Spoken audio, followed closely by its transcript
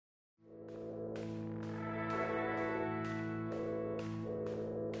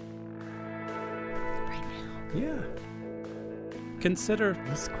Yeah. Consider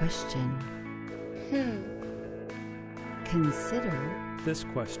this question. Consider this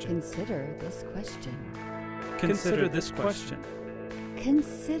question. Consider this question. Consider this question.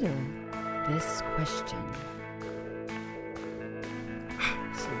 Consider this question.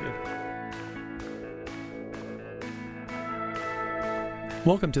 So good.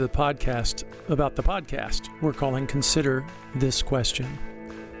 Welcome to the podcast about the podcast we're calling Consider This Question.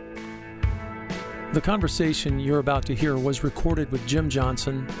 The conversation you're about to hear was recorded with Jim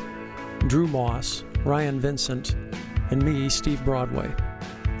Johnson, Drew Moss, Ryan Vincent, and me, Steve Broadway,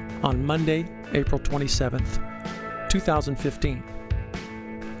 on Monday, April 27th, 2015.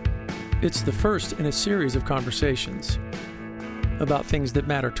 It's the first in a series of conversations about things that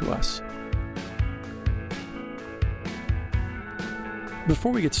matter to us.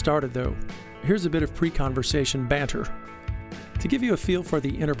 Before we get started, though, here's a bit of pre-conversation banter to give you a feel for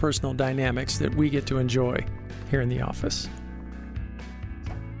the interpersonal dynamics that we get to enjoy here in the office.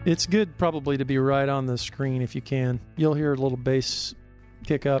 It's good probably to be right on the screen if you can. You'll hear a little bass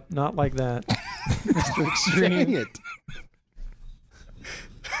kick up, not like that. Mr. Extreme. Dang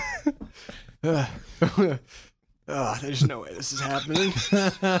it. There's no way this is happening.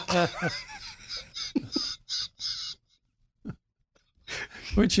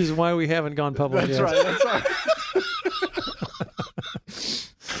 Which is why we haven't gone public yet. That's right.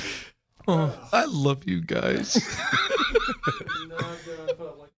 Oh, I love you guys.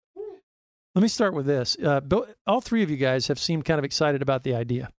 Let me start with this. All three of you guys have seemed kind of excited about the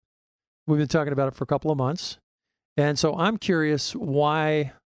idea. We've been talking about it for a couple of months. And so I'm curious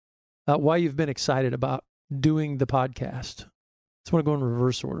why you've been excited about doing the podcast. So I want to go in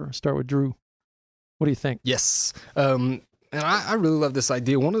reverse order. Start with Drew. What do you think? Yes. And I really love this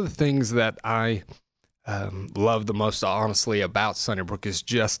idea. One of the things that I love the most, honestly, about Sunnybrook is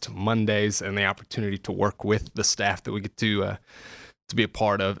just Mondays and the opportunity to work with the staff that we get to be a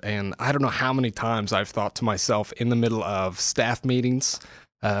part of. And I don't know how many times I've thought to myself in the middle of staff meetings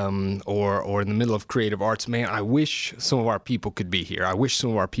or in the middle of creative arts, man, I wish some of our people could be here. I wish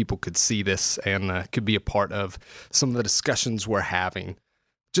some of our people could see this and could be a part of some of the discussions we're having.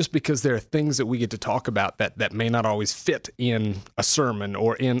 Just because there are things that we get to talk about that may not always fit in a sermon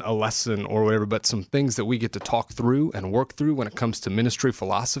or in a lesson or whatever, but some things that we get to talk through and work through when it comes to ministry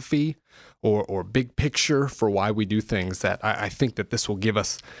philosophy or big picture for why we do things that I think that this will give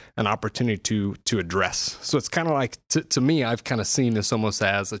us an opportunity to address. So it's kind of like, to me, I've kind of seen this almost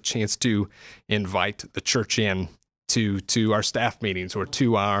as a chance to invite the church in to our staff meetings or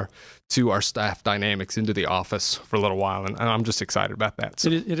to our staff dynamics into the office for a little while, and I'm just excited about that. So.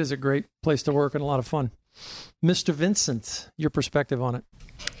 It is a great place to work and a lot of fun. Mr. Vincent, your perspective on it.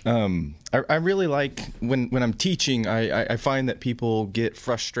 I really like when I'm teaching, I find that people get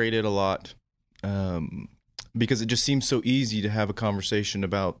frustrated a lot because it just seems so easy to have a conversation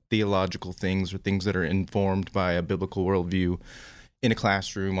about theological things or things that are informed by a biblical worldview in a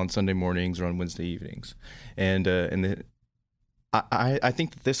classroom on Sunday mornings or on Wednesday evenings. I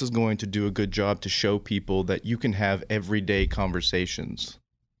think that this is going to do a good job to show people that you can have everyday conversations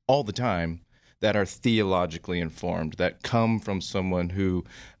all the time that are theologically informed, that come from someone who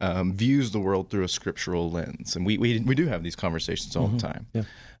views the world through a scriptural lens. And we do have these conversations all the time. Yeah.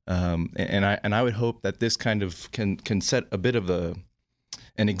 And I would hope that this kind of can set a bit of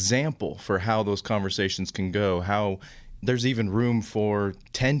an example for how those conversations can go, how there's even room for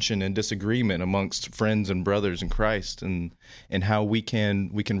tension and disagreement amongst friends and brothers in Christ, and how we can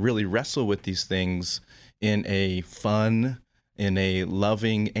really wrestle with these things in a fun, in a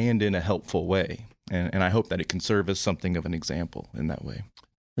loving, and in a helpful way. And I hope that it can serve as something of an example in that way.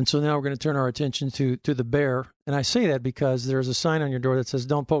 And so now we're going to turn our attention to the bear. And I say that because there's a sign on your door that says,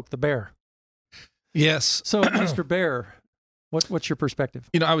 "Don't poke the bear." Yes. So, Mr. Bear, what's your perspective?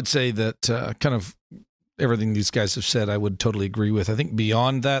 I would say that kind of everything these guys have said, I would totally agree with. I think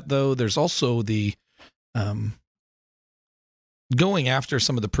beyond that, though, there's also the going after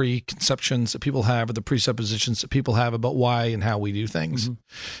some of the preconceptions that people have or the presuppositions that people have about why and how we do things. Mm-hmm.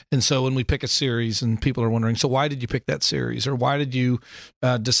 And so when we pick a series and people are wondering, so why did you pick that series? Or why did you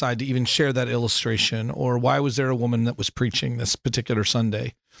decide to even share that illustration? Or why was there a woman that was preaching this particular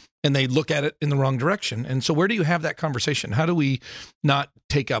Sunday? And they look at it in the wrong direction. And so where do you have that conversation? How do we not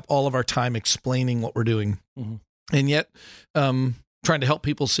take up all of our time explaining what we're doing? Mm-hmm. And yet trying to help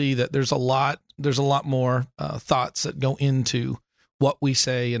people see that there's a lot more thoughts that go into what we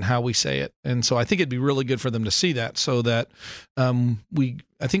say and how we say it. And so I think it'd be really good for them to see that so that we,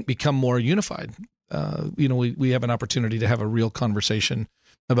 I think, become more unified. We have an opportunity to have a real conversation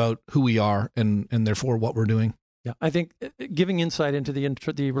about who we are and therefore what we're doing. Yeah, I think giving insight into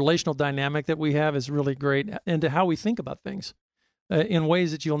the relational dynamic that we have is really great, and to how we think about things in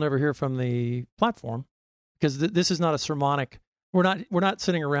ways that you'll never hear from the platform, because this is not a sermonic. We're not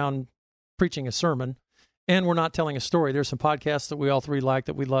sitting around preaching a sermon, and we're not telling a story. There's some podcasts that we all three like,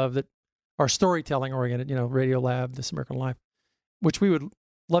 that we love, that are storytelling oriented. Radio Lab, This American Life, which we would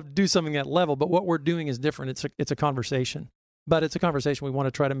love to do something at that level. But what we're doing is different. It's a conversation, but it's a conversation we want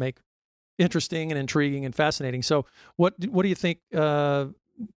to try to make interesting and intriguing and fascinating. So what do you think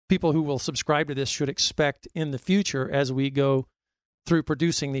people who will subscribe to this should expect in the future as we go through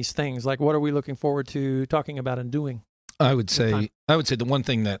producing these things? Like, what are we looking forward to talking about and doing? I would say the one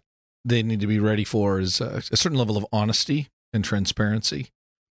thing that they need to be ready for is a certain level of honesty and transparency.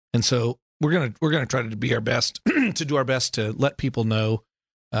 And so we're gonna try to be our best to do our best to let people know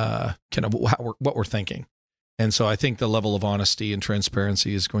kind of what we're thinking. And so I think the level of honesty and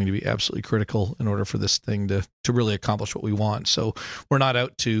transparency is going to be absolutely critical in order for this thing to really accomplish what we want. So we're not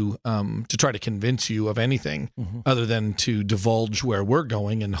out to try to convince you of anything other than to divulge where we're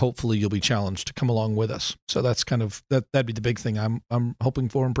going, and hopefully you'll be challenged to come along with us. So that's kind of that'd be the big thing I'm hoping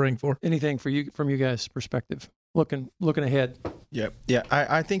for and praying for. Anything for you from you guys' perspective, looking ahead? Yeah.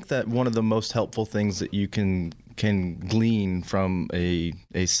 I think that one of the most helpful things that you can glean from a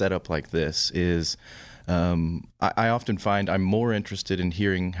setup like this is, I often find I'm more interested in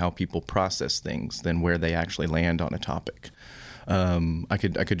hearing how people process things than where they actually land on a topic. I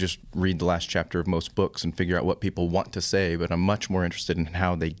could just read the last chapter of most books and figure out what people want to say, but I'm much more interested in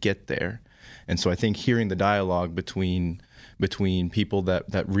how they get there. And so I think hearing the dialogue between people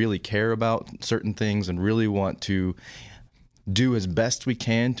that really care about certain things and really want to do as best we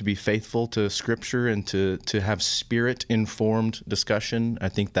can to be faithful to Scripture and to have Spirit-informed discussion, I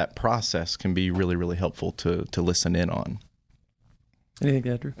think that process can be really, really helpful to listen in on. Anything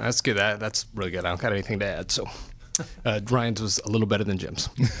to add, Drew? That's good. That's really good. I don't got anything to add. So Ryan's was a little better than Jim's.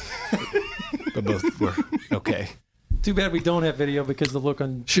 But both were okay. Too bad we don't have video, because the look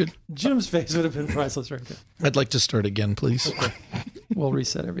on Jim's face would have been priceless right there. I'd like to start again, please. Okay. We'll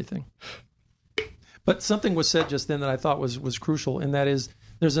reset everything. But something was said just then that I thought was crucial, and that is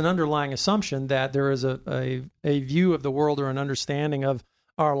there's an underlying assumption that there is a view of the world or an understanding of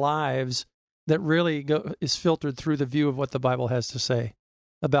our lives that really is filtered through the view of what the Bible has to say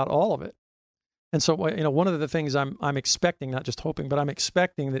about all of it. And so, one of the things I'm expecting, not just hoping, but I'm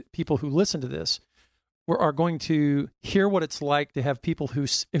expecting that people who listen to this are going to hear what it's like to have people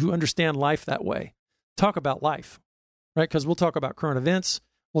who understand life that way talk about life, right? Because we'll talk about current events.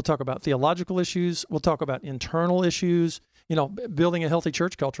 We'll talk about theological issues. We'll talk about internal issues, building a healthy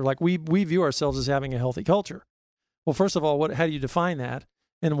church culture. Like we view ourselves as having a healthy culture. Well, first of all, how do you define that?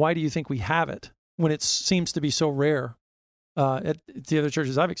 And why do you think we have it when it seems to be so rare at the other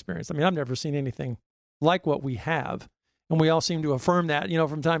churches I've experienced? I mean, I've never seen anything like what we have. And we all seem to affirm that,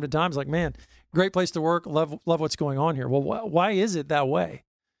 from time to time. It's like, man, great place to work. Love what's going on here. Well, why is it that way?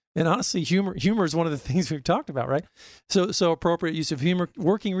 And honestly, humor is one of the things we've talked about, right? So appropriate use of humor,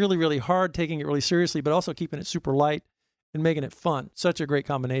 working really, really hard, taking it really seriously, but also keeping it super light and making it fun. Such a great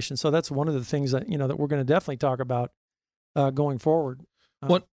combination. So that's one of the things that, that we're going to definitely talk about going forward.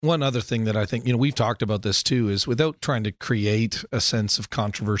 One other thing that I think, we've talked about this too, is without trying to create a sense of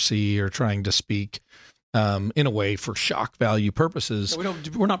controversy or trying to speak in a way for shock value purposes. Yeah,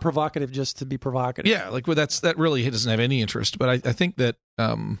 we're not provocative just to be provocative. Yeah, that really doesn't have any interest. But I think that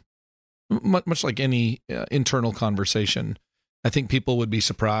much like any internal conversation, I think people would be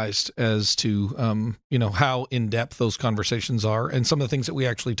surprised as to how in depth those conversations are and some of the things that we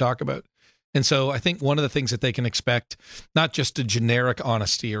actually talk about. And so I think one of the things that they can expect, not just a generic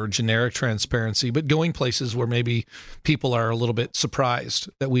honesty or a generic transparency, but going places where maybe people are a little bit surprised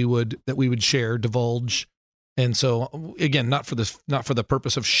that we would share, divulge. And so again, not for the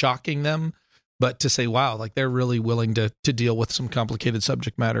purpose of shocking them, but to say, wow, like they're really willing to deal with some complicated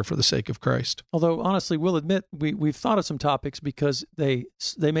subject matter for the sake of Christ. Although honestly, we'll admit we've thought of some topics because they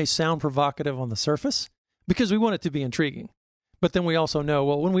may sound provocative on the surface because we want it to be intriguing. But then we also know,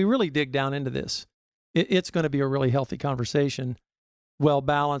 well, when we really dig down into this, it's going to be a really healthy conversation, well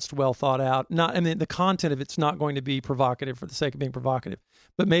balanced, well thought out. The content of it's not going to be provocative for the sake of being provocative,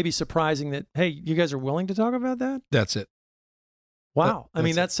 but maybe surprising that, hey, you guys are willing to talk about that? That's it. Wow.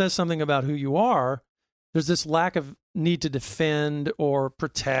 That says something about who you are. There's this lack of need to defend or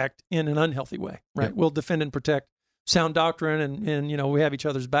protect in an unhealthy way, right? Yeah. We'll defend and protect sound doctrine and we have each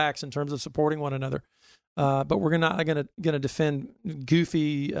other's backs in terms of supporting one another. But we're not going to defend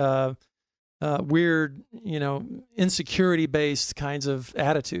goofy, weird, insecurity-based kinds of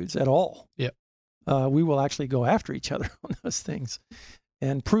attitudes at all. Yeah. We will actually go after each other on those things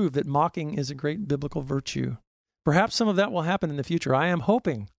and prove that mocking is a great biblical virtue. perhaps some of that will happen in the future. I am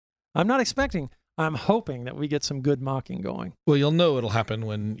hoping. I'm not expecting. I'm hoping that we get some good mocking going. Well, you'll know it'll happen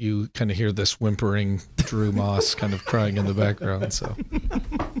when you kind of hear this whimpering Drew Moss kind of crying in the background. So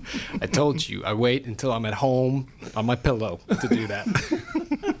I told you, I wait until I'm at home on my pillow to do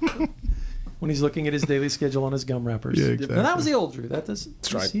that. When he's looking at his daily schedule on his gum wrappers. Yeah, exactly. But that was the old Drew. That's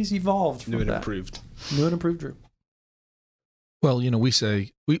right. He's evolved from New and that. improved. New and improved Drew. Well, we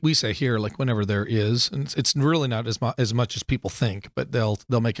say here, like whenever there is, and it's really not as much as people think, but they'll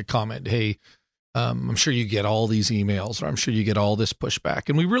make a comment. Hey, I'm sure you get all these emails, or I'm sure you get all this pushback,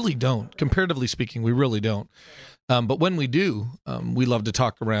 and we really don't. Comparatively speaking, we really don't. But when we do, we love to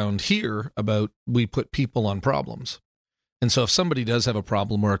talk around here about we put people on problems, and so if somebody does have a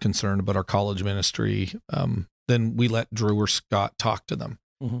problem or a concern about our college ministry, then we let Drew or Scott talk to them.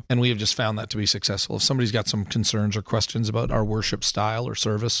 Mm-hmm. And we have just found that to be successful. If somebody's got some concerns or questions about our worship style or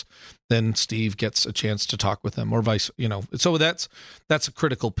service, then Steve gets a chance to talk with them, or vice. So that's a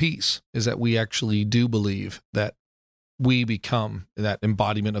critical piece, is that we actually do believe that we become that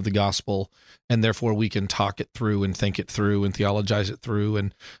embodiment of the gospel, and therefore we can talk it through and think it through and theologize it through,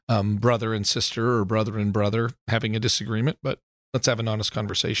 and brother and sister or brother and brother having a disagreement, but let's have an honest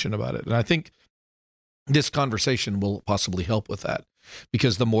conversation about it. And I think this conversation will possibly help with that,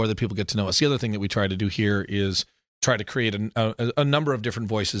 because the more that people get to know us. The other thing that we try to do here is try to create a number of different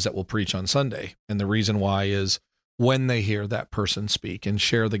voices that will preach on Sunday. And the reason why is when they hear that person speak and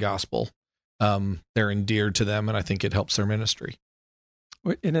share the gospel, they're endeared to them, and I think it helps their ministry.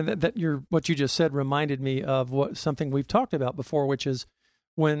 And what you just said reminded me of something we've talked about before, which is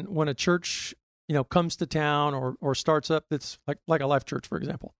when a church comes to town or starts up, that's like a Life Church, for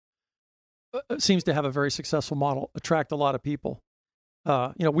example. Seems to have a very successful model, attract a lot of people.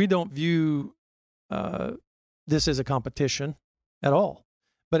 We don't view this as a competition at all,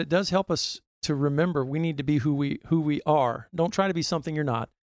 but it does help us to remember we need to be who we are. Don't try to be something you're not.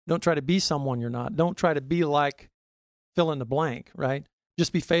 Don't try to be someone you're not. Don't try to be like fill in the blank, right?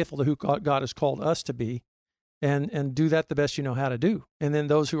 Just be faithful to who God has called us to be, and do that the best you know how to do. And then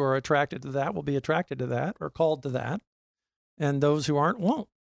those who are attracted to that will be attracted to that or called to that, and those who aren't won't.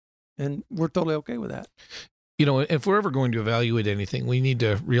 And we're totally okay with that. If we're ever going to evaluate anything, we need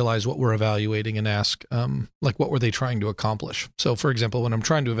to realize what we're evaluating and ask, what were they trying to accomplish? So, for example, when I'm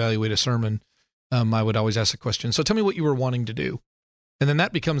trying to evaluate a sermon, I would always ask a question. So tell me what you were wanting to do. And then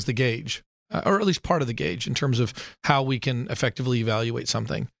that becomes the gauge, or at least part of the gauge in terms of how we can effectively evaluate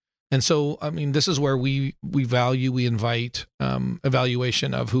something. And so, this is where we invite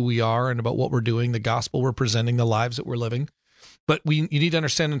evaluation of who we are and about what we're doing, the gospel we're presenting, the lives that we're living. But you need to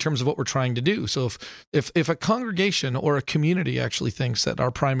understand in terms of what we're trying to do. So if a congregation or a community actually thinks that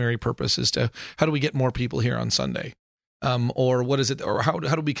our primary purpose is how do we get more people here on Sunday? Or what is it? Or how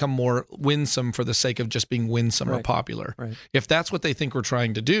do we become more winsome for the sake of just being winsome or popular? Right. If that's what they think we're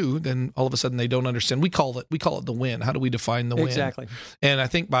trying to do, then all of a sudden they don't understand. We call it the win. How do we define the win? Exactly. And I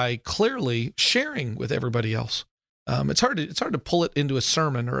think by clearly sharing with everybody else, it's hard to pull it into a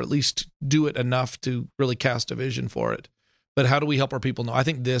sermon, or at least do it enough to really cast a vision for it. But how do we help our people know? I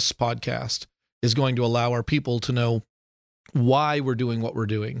think this podcast is going to allow our people to know why we're doing what we're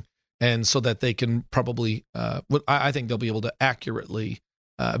doing, and so that they can probably, I think they'll be able to accurately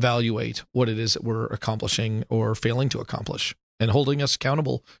evaluate what it is that we're accomplishing or failing to accomplish, and holding us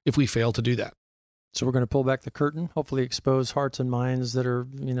accountable if we fail to do that. So we're going to pull back the curtain, hopefully expose hearts and minds that are,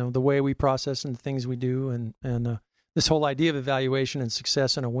 the way we process and the things we do, and this whole idea of evaluation and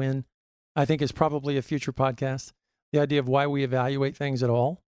success and a win, I think, is probably a future podcast. The idea of why we evaluate things at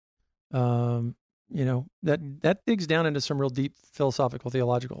all, that digs down into some real deep philosophical,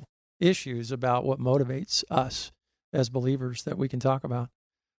 theological issues about what motivates us as believers that we can talk about.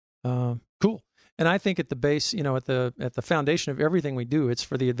 Cool. And I think at the base, at the foundation of everything we do, it's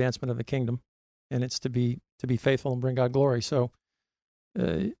for the advancement of the kingdom, and it's to be faithful and bring God glory. So,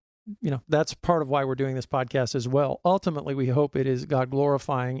 that's part of why we're doing this podcast as well. Ultimately, we hope it is God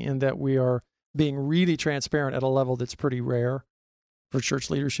glorifying in that we are being really transparent at a level that's pretty rare for church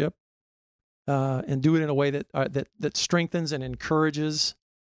leadership, and do it in a way that strengthens and encourages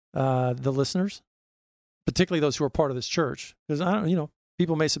the listeners, particularly those who are part of this church. Because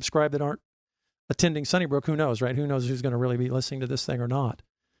people may subscribe that aren't attending Sunnybrook. Who knows, right? Who knows who's going to really be listening to this thing or not?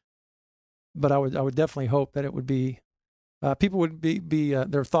 But I would definitely hope that it would be people would be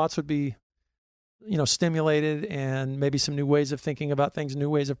their thoughts would be stimulated, and maybe some new ways of thinking about things, new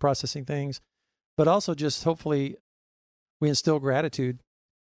ways of processing things. But also just hopefully we instill gratitude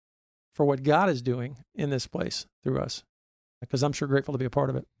for what God is doing in this place through us, because I'm sure grateful to be a part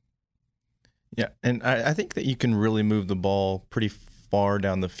of it. Yeah, and I think that you can really move the ball pretty far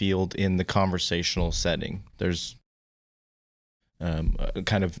down the field in the conversational setting. There's a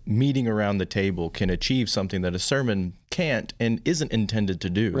kind of meeting around the table can achieve something that a sermon can't and isn't intended to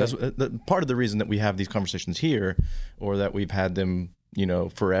do. Right. That's part of the reason that we have these conversations here, or that we've had them,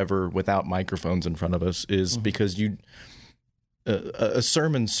 forever without microphones in front of us, is because a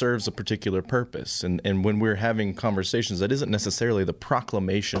sermon serves a particular purpose. And when we're having conversations, that isn't necessarily the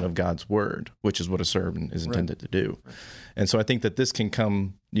proclamation of God's word, which is what a sermon is intended to do. And so I think that this can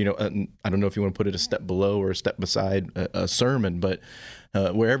come, I don't know if you want to put it a step below or a step beside a sermon, but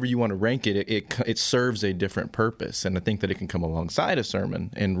wherever you want to rank it, it serves a different purpose. And I think that it can come alongside a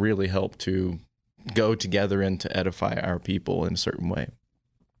sermon and really help to go together and to edify our people in a certain way.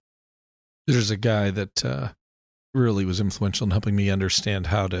 There's a guy that really was influential in helping me understand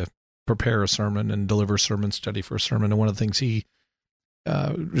how to prepare a sermon and deliver a sermon, study for a sermon. And one of the things he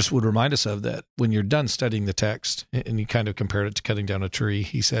just would remind us of, that when you're done studying the text, and he kind of compared it to cutting down a tree,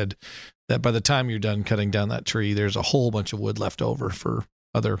 he said that by the time you're done cutting down that tree, there's a whole bunch of wood left over for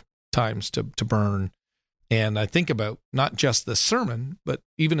other times to burn. And I think about not just the sermon, but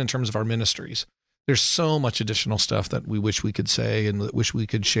even in terms of our ministries, there's so much additional stuff that we wish we could say and that wish we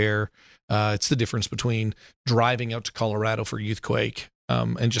could share. It's the difference between driving out to Colorado for Youthquake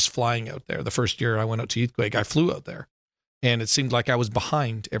and just flying out there. The first year I went out to Youthquake, I flew out there, and it seemed like I was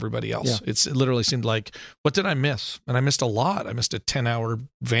behind everybody else. Yeah. It literally seemed like, what did I miss? And I missed a lot. I missed a 10-hour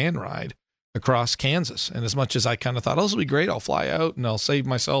van ride across Kansas. And as much as I kind of thought, this will be great, I'll fly out and I'll save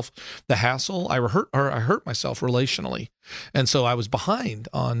myself the hassle, I hurt myself relationally. And so I was behind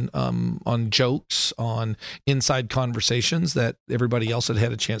on jokes, on inside conversations that everybody else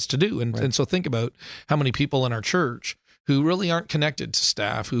had a chance to do. And so think about how many people in our church who really aren't connected to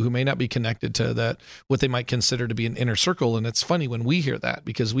staff, who may not be connected to that, what they might consider to be an inner circle. And it's funny when we hear that,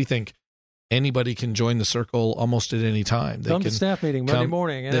 because we think anybody can join the circle almost at any time. Come to staff meeting Monday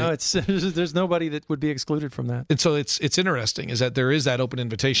morning. There's nobody that would be excluded from that. And so it's interesting is that there is that open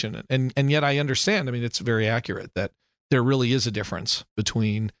invitation. And yet I understand, it's very accurate that there really is a difference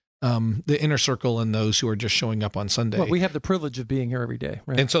between the inner circle and those who are just showing up on Sunday. Well, we have the privilege of being here every day.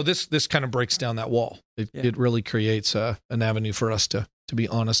 Right? And so this kind of breaks down that wall. It really creates an avenue for us to be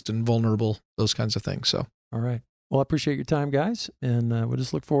honest and vulnerable, those kinds of things. So, all right. Well, I appreciate your time, guys. And we'll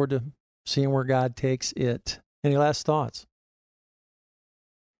just look forward to seeing where God takes it. Any last thoughts?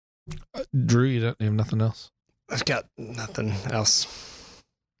 Drew, you have nothing else? I've got nothing else.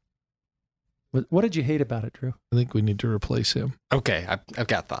 What did you hate about it, Drew? I think we need to replace him. Okay, I've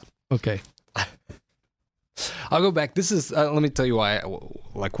got a thought. Okay. I'll go back. This is, let me tell you why,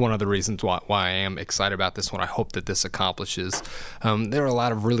 one of the reasons why I am excited about this one. I hope that this accomplishes. There are a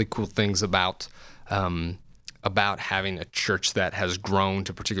lot of really cool things about having a church that has grown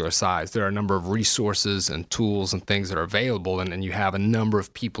to a particular size. There are a number of resources and tools and things that are available, and you have a number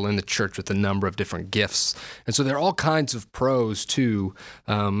of people in the church with a number of different gifts. And so there are all kinds of pros to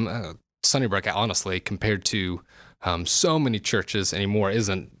Sunnybrook, honestly, compared to so many churches anymore,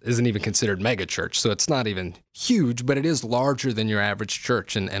 isn't even considered mega church. So it's not even huge, but it is larger than your average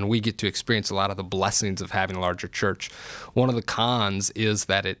church, and we get to experience a lot of the blessings of having a larger church. One of the cons is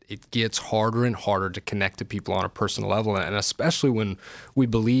that it gets harder and harder to connect to people on a personal level, and especially when we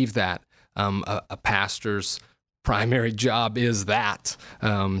believe that a pastor's primary job is that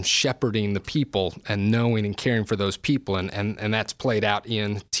shepherding the people and knowing and caring for those people, and that's played out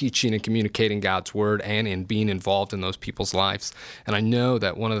in teaching and communicating God's word and in being involved in those people's lives. And I know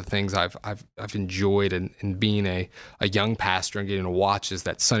that one of the things I've enjoyed in being a young pastor and getting to watch is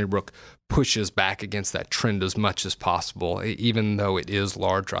that Sunnybrook pushes back against that trend as much as possible, even though it is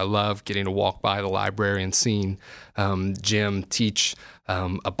larger. I love getting to walk by the library and seeing Jim teach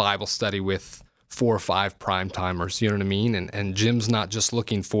a Bible study with 4 or 5 prime timers, you know what I mean? And Jim's not just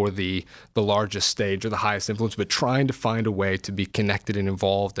looking for the largest stage or the highest influence, but trying to find a way to be connected and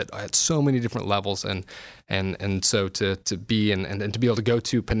involved at so many different levels. And so to be and to be able to go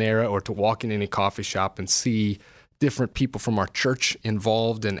to Panera or to walk in any coffee shop and see different people from our church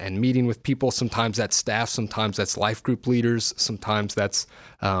involved and meeting with people. Sometimes that's staff, sometimes that's life group leaders, sometimes that's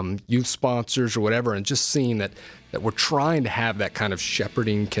youth sponsors or whatever, and just seeing that we're trying to have that kind of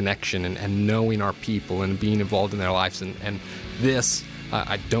shepherding connection and knowing our people and being involved in their lives. And this,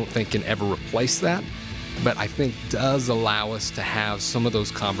 I don't think can ever replace that, but I think does allow us to have some of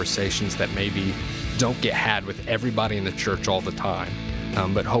those conversations that maybe don't get had with everybody in the church all the time.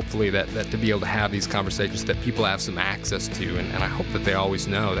 But hopefully that to be able to have these conversations that people have some access to, and I hope that they always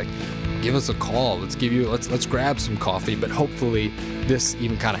know that give us a call. Let's grab some coffee. But hopefully this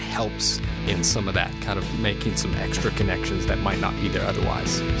even kind of helps in some of that, kind of making some extra connections that might not be there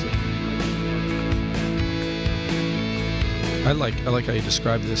otherwise. So. I like how you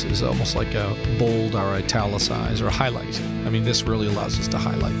describe this as almost like a bold or italicize or highlight. I mean, this really allows us to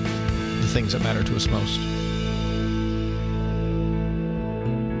highlight the things that matter to us most.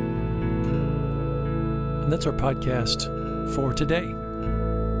 And that's our podcast for today.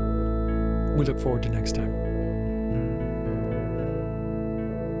 We look forward to next time.